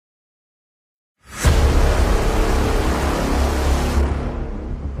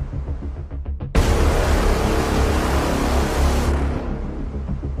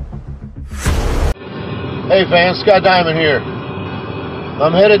Hey fans, Scott Diamond here.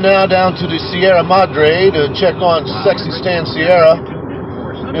 I'm headed now down to the Sierra Madre to check on sexy Stan Sierra.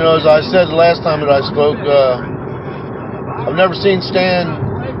 You know, as I said the last time that I spoke, I've never seen Stan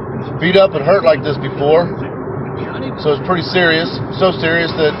beat up and hurt like this before. So it's pretty serious. So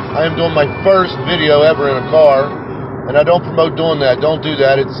serious that I am doing my first video ever in a car. And I don't promote doing that. Don't do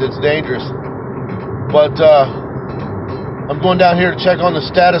that. It's dangerous. But I'm going down here to check on the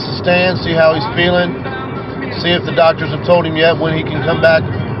status of Stan, see how he's feeling. See if the doctors have told him yet when he can come back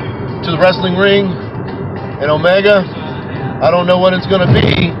to the wrestling ring in Omega. I don't know when it's going to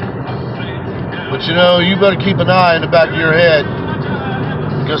be, but you know, you better keep an eye in the back of your head,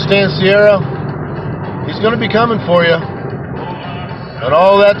 because Stan Sierra, he's going to be coming for you. And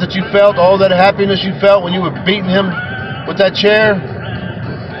all that you felt, all that happiness you felt when you were beating him with that chair,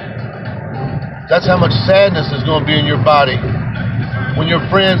 that's how much sadness is going to be in your body when your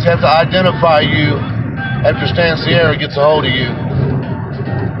friends have to identify you after Stan Sierra gets a hold of you.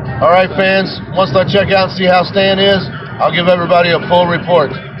 Alright fans, once I check out and see how Stan is, I'll give everybody a full report.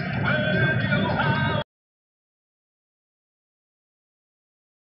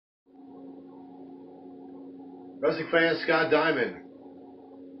 Wrestling fans, Scott Diamond.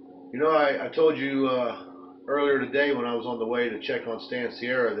 You know, I told you earlier today when I was on the way to check on Stan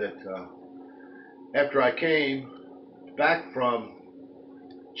Sierra that after I came back from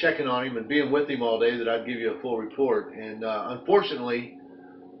checking on him and being with him all day that I'd give you a full report. And unfortunately,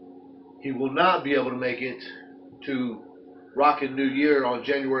 he will not be able to make it to Rockin' New Year on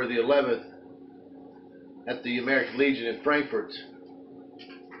January the 11th at the American Legion in Frankfurt.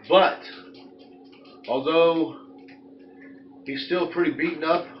 But although he's still pretty beaten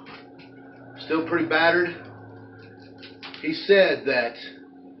up, still pretty battered, he said that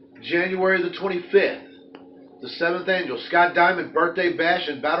January the 25th, the 7th annual Scott Diamond Birthday Bash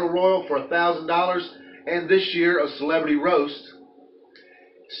and Battle Royal for $1,000, and this year a celebrity roast,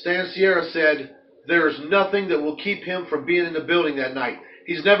 Stan Sierra said there is nothing that will keep him from being in the building that night.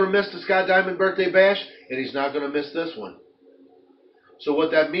 He's never missed the Scott Diamond Birthday Bash, and he's not going to miss this one. So what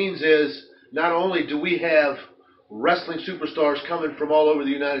that means is, not only do we have wrestling superstars coming from all over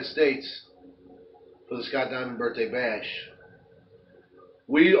the United States for the Scott Diamond Birthday Bash,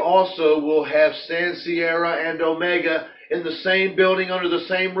 we also will have Stan Sierra and Omega in the same building under the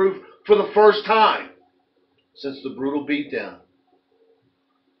same roof for the first time since the brutal beatdown.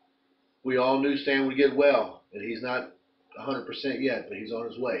 We all knew Stan would get well, and he's not 100% yet, but he's on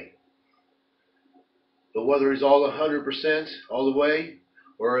his way. But whether he's all 100% all the way,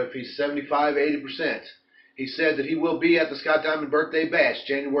 or if he's 75, 80%, he said that he will be at the Scott Diamond Birthday Bash,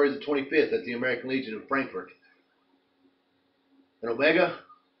 January the 25th at the American Legion in Frankfurt. And Omega,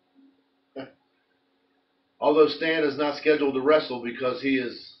 although Stan is not scheduled to wrestle because he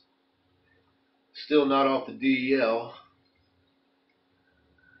is still not off the DEL,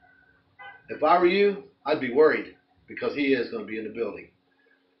 if I were you, I'd be worried, because he is going to be in the building.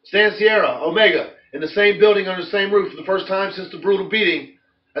 Stan Sierra, Omega, in the same building under the same roof for the first time since the brutal beating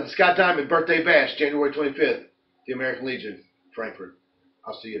at the Scott Diamond Birthday Bash, January 25th, the American Legion, Frankfurt.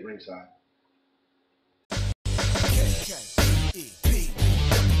 I'll see you at ringside.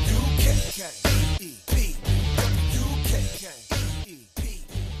 KEPW, KEPW.